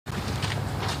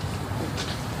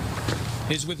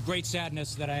It is with great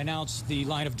sadness that I announce the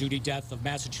line-of-duty death of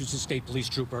Massachusetts State Police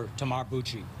Trooper Tamar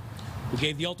Bucci, who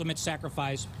gave the ultimate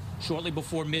sacrifice shortly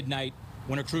before midnight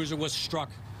when a cruiser was struck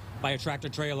by a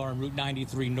tractor-trailer on Route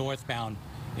 93 northbound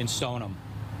in Stoneham.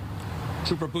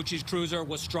 Trooper Bucci's cruiser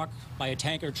was struck by a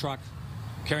tanker truck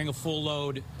carrying a full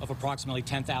load of approximately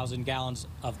 10,000 gallons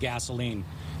of gasoline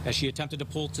as she attempted to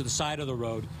pull to the side of the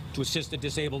road to assist a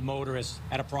disabled motorist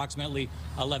at approximately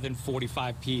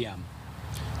 11:45 p.m.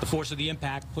 The force of the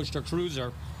impact pushed her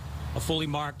cruiser, a fully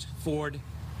marked Ford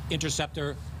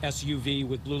Interceptor SUV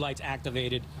with blue lights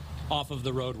activated, off of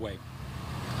the roadway.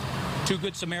 Two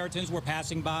Good Samaritans were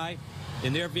passing by.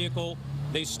 In their vehicle,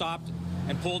 they stopped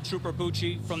and pulled Trooper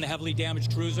Bucci from the heavily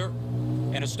damaged cruiser,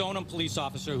 and a Stoneham police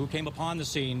officer who came upon the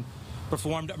scene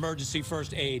performed emergency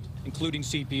first aid, including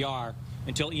CPR,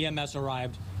 until EMS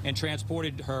arrived and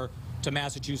transported her to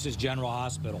Massachusetts General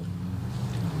Hospital.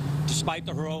 Despite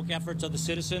the heroic efforts of the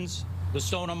citizens, the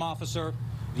Stoneham officer,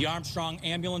 the Armstrong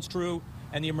ambulance crew,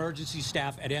 and the emergency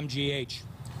staff at MGH,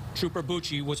 Trooper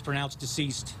Bucci was pronounced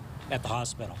deceased at the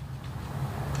hospital.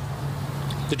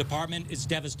 The department is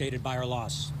devastated by her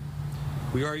loss.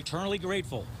 We are eternally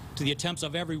grateful to the attempts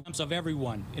of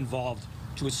everyone involved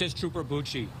to assist Trooper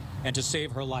Bucci and to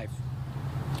save her life.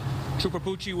 Trooper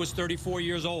Bucci was 34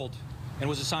 years old and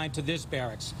was assigned to this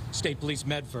barracks, State Police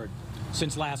Medford,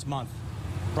 since last month.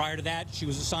 Prior to that, she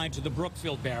was assigned to the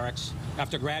Brookfield Barracks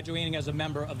after graduating as a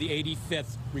member of the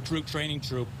 85th Recruit Training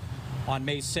Troop on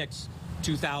May 6,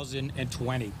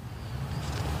 2020.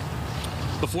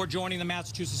 Before joining the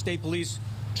Massachusetts State Police,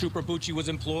 Trooper Bucci was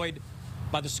employed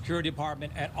by the security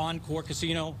department at Encore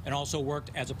Casino and also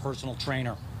worked as a personal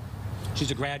trainer.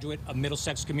 She's a graduate of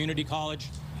Middlesex Community College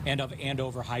and of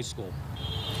Andover High School.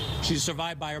 She's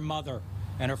survived by her mother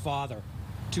and her father,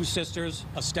 two sisters,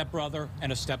 a stepbrother,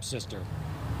 and a stepsister.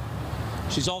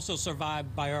 She's also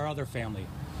survived by her other family,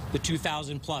 the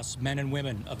 2,000-plus men and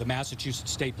women of the Massachusetts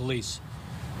State Police,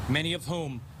 many of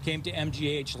whom came to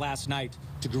MGH last night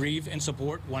to grieve and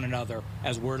support one another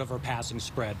as word of her passing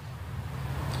spread.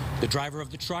 The driver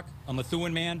of the truck, a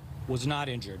Methuen man, was not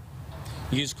injured.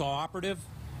 He is cooperative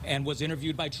and was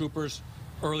interviewed by troopers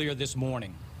earlier this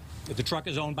morning. The truck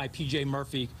is owned by P.J.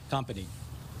 Murphy Company.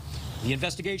 The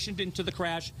investigation into the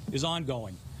crash is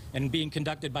ongoing and being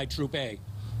conducted by Troop A,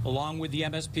 along with the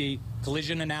MSP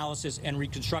Collision Analysis and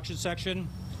Reconstruction Section,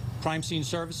 Crime Scene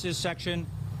Services Section,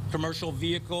 Commercial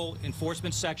Vehicle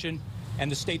Enforcement Section,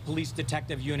 and the State Police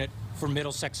Detective Unit for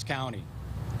Middlesex County.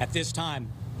 At this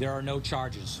time, there are no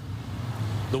charges.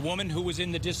 The woman who was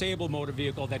in the disabled motor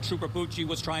vehicle that Trooper Bucci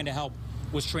was trying to help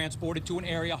was transported to an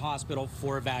area hospital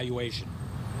for evaluation.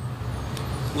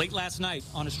 Late last night,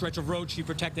 on a stretch of road she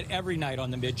protected every night on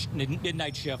the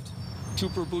midnight shift,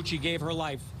 Trooper Bucci gave her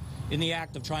life in the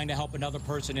act of trying to help another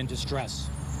person in distress.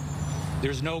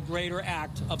 There's no greater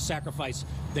act of sacrifice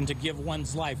than to give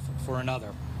one's life for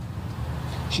another.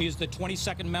 She is the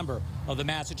 22nd member of the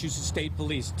Massachusetts State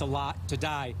Police to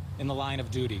die in the line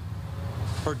of duty.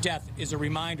 Her death is a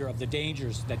reminder of the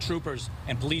dangers that troopers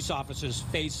and police officers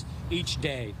face each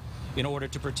day in order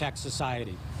to protect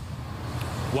society.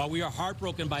 While we are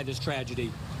heartbroken by this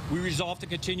tragedy, we resolve to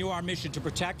continue our mission to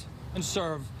protect and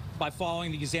serve by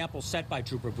following the example set by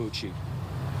Trooper Bucci.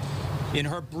 In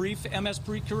her brief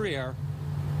MSP career,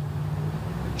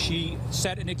 she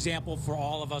set an example for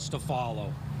all of us to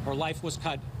follow. Her life was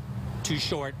cut too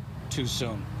short, too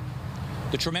soon.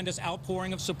 The tremendous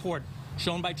outpouring of support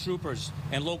shown by troopers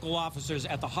and local officers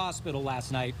at the hospital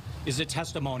last night is a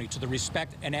testimony to the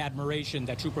respect and admiration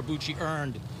that Trooper Bucci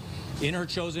earned in her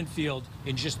chosen field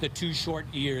in just the 2 short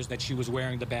years that she was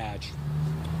wearing the badge.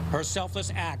 Her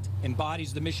selfless act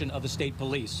embodies the mission of the State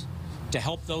Police, to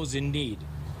help those in need,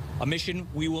 a mission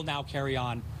we will now carry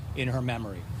on in her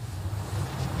memory.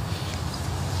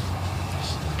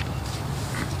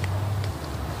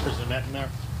 Prisoner McNamara.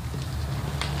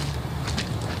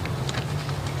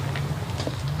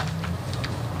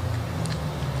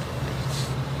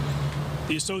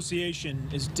 The association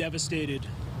is devastated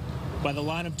by the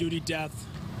line-of-duty death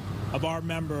of our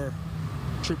member,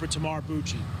 Trooper Tamar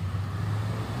Bucci.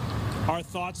 Our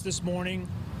thoughts this morning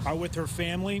are with her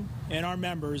family and our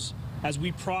members as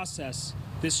we process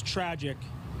this tragic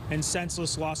and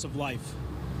senseless loss of life.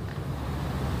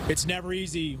 It's never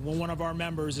easy when one of our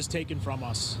members is taken from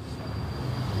us,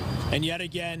 and yet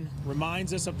again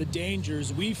reminds us of the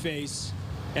dangers we face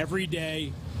every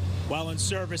day while in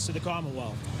service to the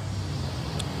Commonwealth.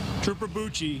 Trooper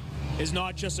Bucci is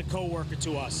not just a co-worker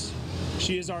to us,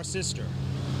 she is our sister.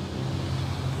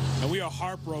 And we are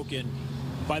heartbroken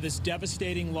by this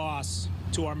devastating loss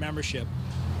to our membership.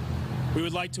 We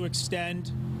would like to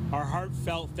extend our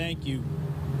heartfelt thank you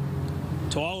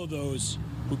to all of those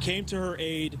who came to her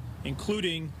aid,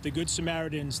 including the Good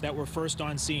Samaritans that were first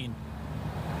on scene.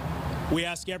 We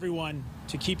ask everyone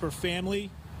to keep her family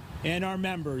and our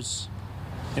members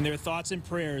in their thoughts and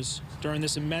prayers during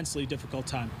this immensely difficult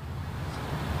time.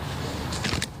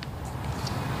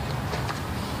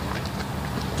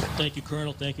 Thank you,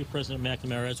 Colonel. Thank you, President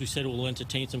McNamara. As we said, we'll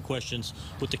entertain some questions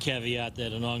with the caveat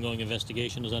that an ongoing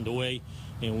investigation is underway,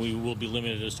 and we will be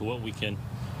limited as to what we can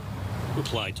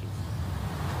reply to.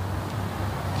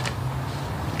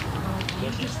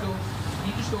 Can you just go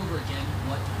over again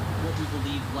what we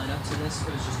believe led up to this?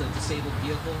 It was just a disabled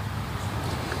vehicle?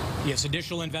 Yes,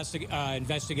 additional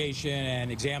investigation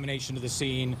and examination of the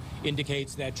scene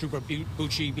indicates that Trooper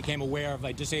Bucci became aware of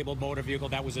a disabled motor vehicle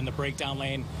that was in the breakdown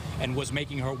lane and was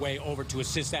making her way over to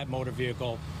assist that motor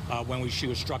vehicle when she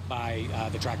was struck by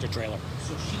the tractor trailer.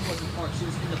 So she wasn't parked, she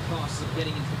was in the process of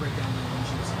getting into the breakdown lane when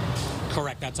she was...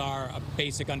 Correct. That's our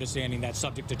basic understanding. That's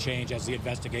subject to change as the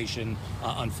investigation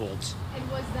unfolds. And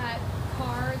was that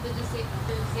car, the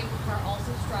disabled car,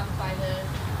 also struck by the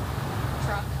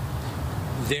truck?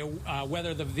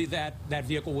 Whether that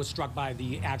vehicle was struck by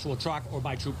the actual truck or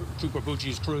by Trooper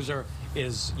Bucci's cruiser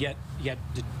is yet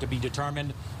to be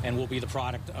determined, and will be the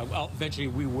product. Well, eventually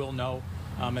we will know,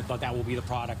 but that will be the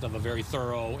product of a very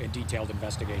thorough and detailed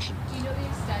investigation. Do you know the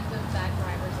extent of that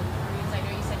driver's injuries? I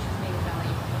know you said she was made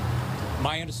evaluated.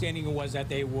 My understanding was that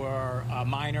they were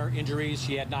minor injuries.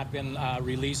 She had not been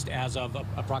released as of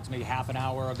approximately half an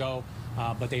hour ago.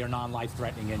 But they are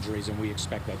non-life-threatening injuries, and we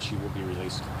expect that she will be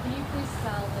released. Can you please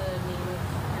spell the name of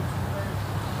her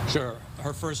trooper? Sure.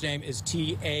 Her first name is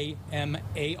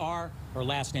Tamar. Her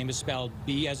last name is spelled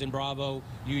B as in Bravo,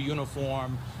 U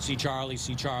uniform, C Charlie,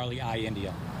 I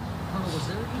India. Colonel, was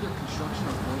there either construction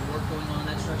or road work going on in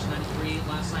that stretch 93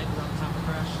 last night around the time of the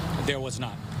crash? There was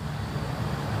not.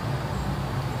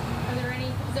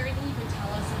 Is there anything you can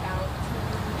tell us about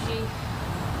Bucci?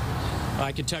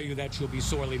 I can tell you that she'll be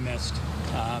sorely missed.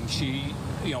 She,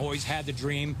 always had the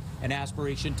dream and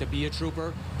aspiration to be a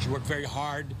trooper. She worked very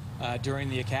hard during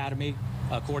the academy,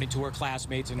 according to her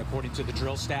classmates and according to the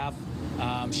drill staff.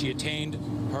 She attained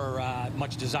her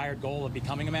much desired goal of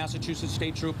becoming a Massachusetts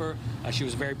State Trooper. She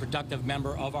was a very productive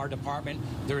member of our department.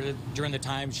 During the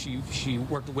time she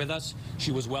worked with us,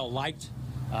 she was well liked.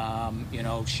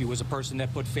 She was a person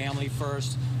that put family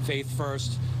first, faith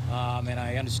first, and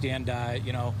I understand,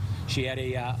 she had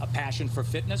a passion for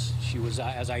fitness. She was,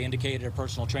 as I indicated, a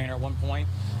personal trainer at one point,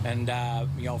 and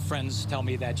friends tell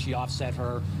me that she offset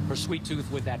her sweet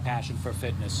tooth with that passion for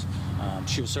fitness.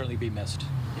 She will certainly be missed.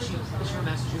 Is she from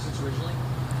Massachusetts originally?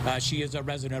 She is a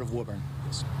resident of Woburn.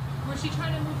 Yes. Was she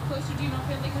trying to move closer? Do you know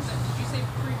family? Because did you say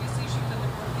previously she was in the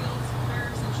Brookfields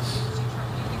barracks, and do you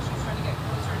think she was trying to get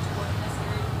closer to work in this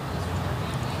area, closer to her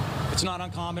family? It's not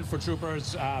uncommon for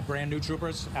troopers, brand new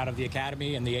troopers out of the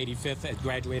academy, and the 85th had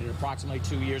graduated approximately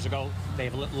 2 years ago. They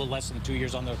have a little less than 2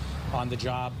 years on the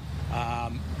job.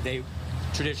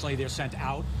 Traditionally they're sent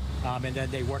out, and then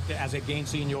they work as they gain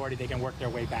seniority. They can work their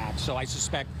way back. So I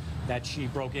suspect that she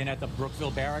broke in at the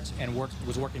Brookfield barracks and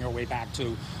was working her way back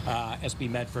to SB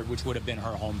Medford, which would have been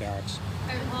her home barracks.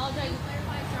 I apologize to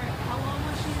clarify, sorry, how long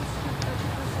was she a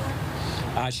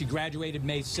trooper for? She graduated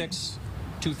May 6,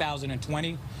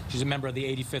 2020. She's a member of the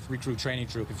 85th Recruit Training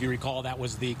Troop. If you recall, that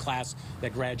was the class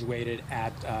that graduated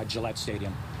at Gillette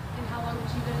Stadium. And how long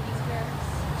has she been at these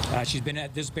barracks? She's been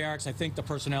at this barracks. I think the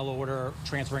personnel order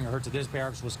transferring her to this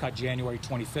barracks was cut January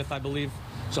 25th, I believe.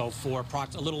 So for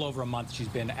a little over a month, she's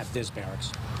been at this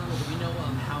barracks. Colonel, do we know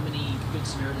how many Good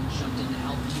Samaritans jumped in to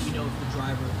help? Do we know if the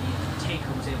driver of the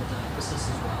tanker was able to assist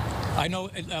as well? I know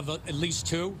of at least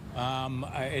two.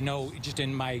 I know just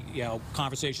in my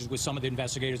conversations with some of the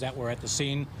investigators that were at the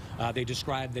scene, they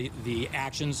described the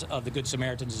actions of the Good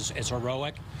Samaritans as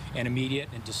heroic and immediate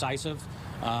and decisive.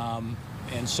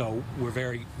 And so we're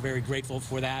very, very grateful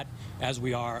for that, as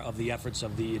we are of the efforts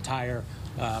of the entire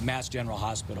Mass General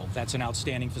Hospital. That's an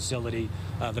outstanding facility.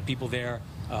 The people there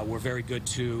were very good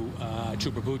to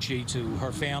Trooper Bucci, to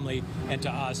her family, and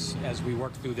to us as we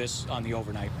worked through this on the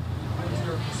overnight. Is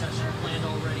there a procession planned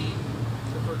already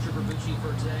for Trooper Bucci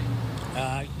for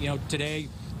today? Today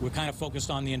we're kind of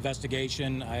focused on the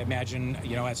investigation. I imagine,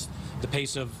 as the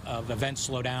pace of events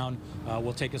slow down,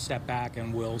 we'll take a step back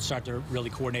and we'll start to really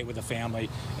coordinate with the family,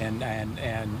 and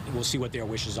we'll see what their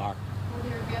wishes are. Will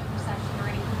there be a procession or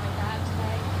anything like that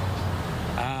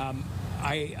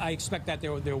today? I expect that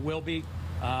there will be,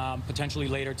 potentially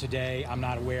later today. I'm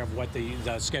not aware of what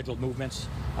the scheduled movements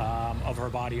of her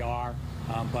body are,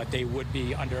 but they would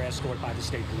be under escort by the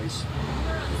state police. We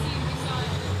were on scene. We saw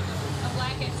a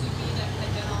black SUV that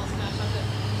had been all smashed up that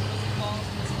was involved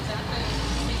in this. Was that the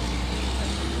same SUV that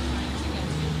was trying to get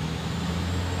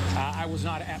was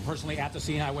not personally at the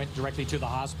scene. I went directly to the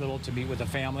hospital to meet with the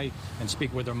family and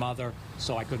speak with their mother,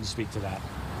 so I couldn't speak to that.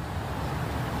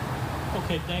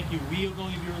 Okay, thank you. We are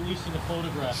going to be releasing a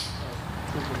photograph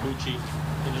of Trooper Bucci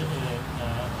in a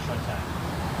short time.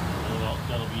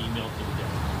 That'll be emailed to the day.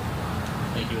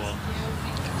 Thank you all.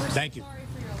 Thank you. Sorry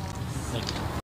for your loss. Thank you.